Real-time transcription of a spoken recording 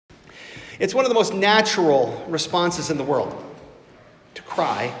It's one of the most natural responses in the world to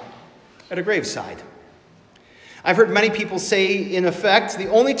cry at a graveside. I've heard many people say, in effect, the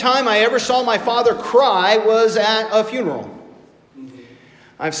only time I ever saw my father cry was at a funeral.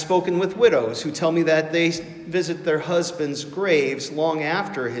 I've spoken with widows who tell me that they visit their husbands' graves long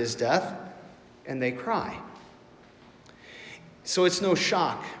after his death, and they cry. So it's no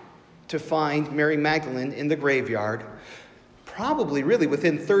shock to find Mary Magdalene in the graveyard, probably really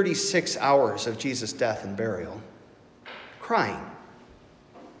within 36 hours of Jesus' death and burial, crying.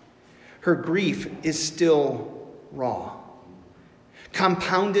 Her grief is still raw,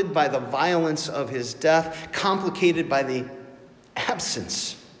 compounded by the violence of his death, complicated by the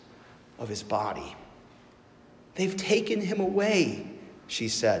absence of his body. They've taken him away, she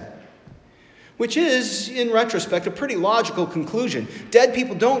said. Which is, in retrospect, a pretty logical conclusion. Dead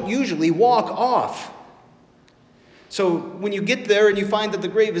people don't usually walk off. So when you get there and you find that the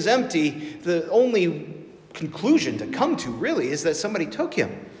grave is empty, the only conclusion to come to, really, is that somebody took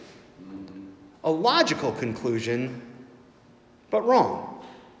him. A logical conclusion, but wrong.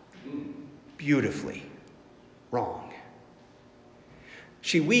 Beautifully wrong.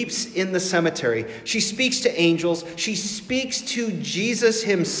 She weeps in the cemetery. She speaks to angels. She speaks to Jesus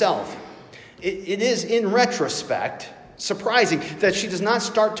himself. It is, in retrospect, surprising that she does not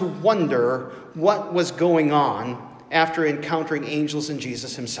start to wonder what was going on after encountering angels and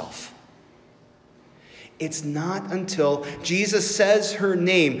Jesus himself. It's not until Jesus says her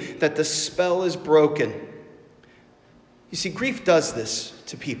name that the spell is broken. You see, grief does this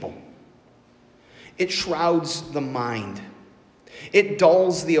to people. It shrouds the mind. It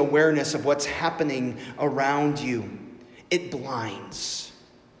dulls the awareness of what's happening around you. It blinds.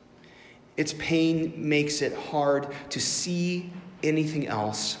 Its pain makes it hard to see anything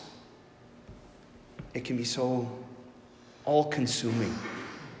else. It can be so all-consuming.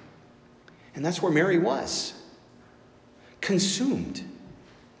 And that's where Mary was, consumed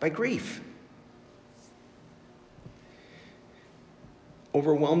by grief.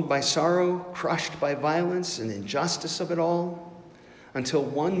 Overwhelmed by sorrow, crushed by violence and injustice of it all, until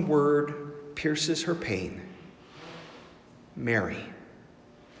one word pierces her pain: Mary.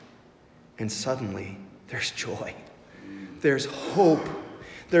 And suddenly, there's joy. There's hope.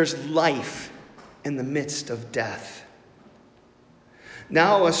 There's life in the midst of death.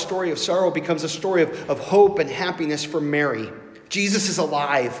 Now a story of sorrow becomes a story of hope and happiness for Mary. Jesus is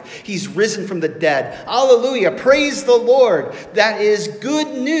alive. He's risen from the dead. Hallelujah. Praise the Lord. That is good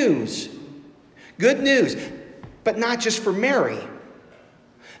news. Good news. But not just for Mary.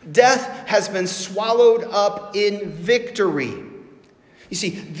 Death has been swallowed up in victory. You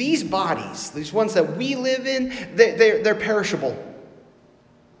see, these bodies, these ones that we live in, they're perishable.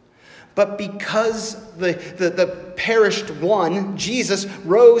 But because the perished one, Jesus,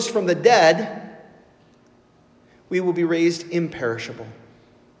 rose from the dead, we will be raised imperishable.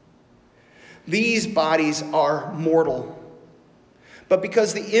 These bodies are mortal. But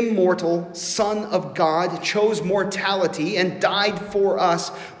because the immortal Son of God chose mortality and died for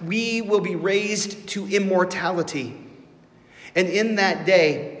us, we will be raised to immortality. And in that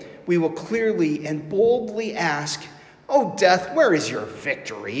day, we will clearly and boldly ask, "Oh, death, where is your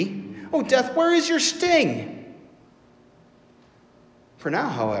victory? Oh, death, where is your sting?" For now,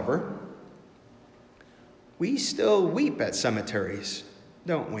 however, we still weep at cemeteries,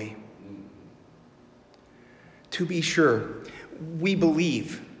 don't we? To be sure, we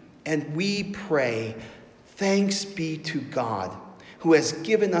believe and we pray, thanks be to God, who has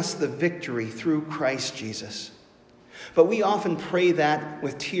given us the victory through Christ Jesus. But we often pray that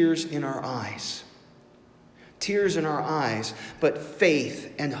with tears in our eyes. Tears in our eyes, but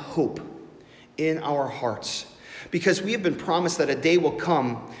faith and hope in our hearts. Because we have been promised that a day will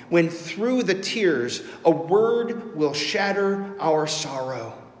come when through the tears, a word will shatter our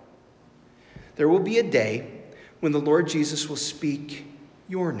sorrow. There will be a day when the Lord Jesus will speak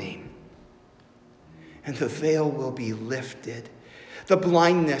your name, and the veil will be lifted. The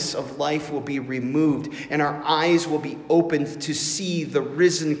blindness of life will be removed, and our eyes will be opened to see the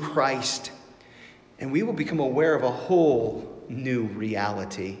risen Christ. And we will become aware of a whole new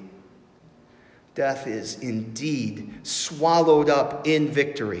reality. Death is indeed swallowed up in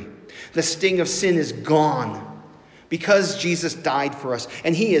victory. The sting of sin is gone because Jesus died for us,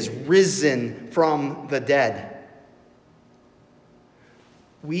 and he is risen from the dead.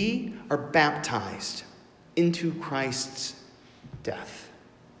 We are baptized into Christ's death.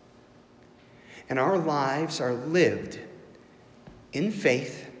 And our lives are lived in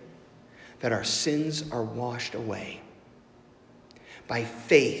faith that our sins are washed away. By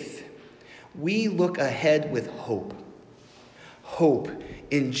faith, we look ahead with hope. Hope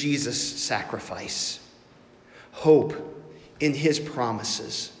in Jesus' sacrifice, hope in his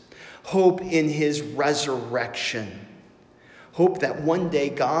promises, hope in his resurrection, hope that one day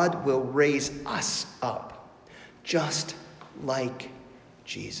God will raise us up just like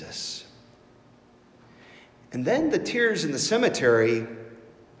Jesus. And then the tears in the cemetery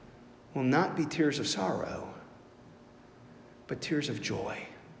will not be tears of sorrow, but tears of joy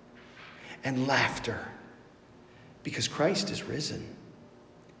and laughter, because Christ is risen.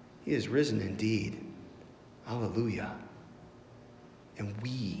 He is risen indeed. Hallelujah. And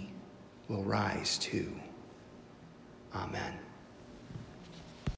we will rise too. Amen.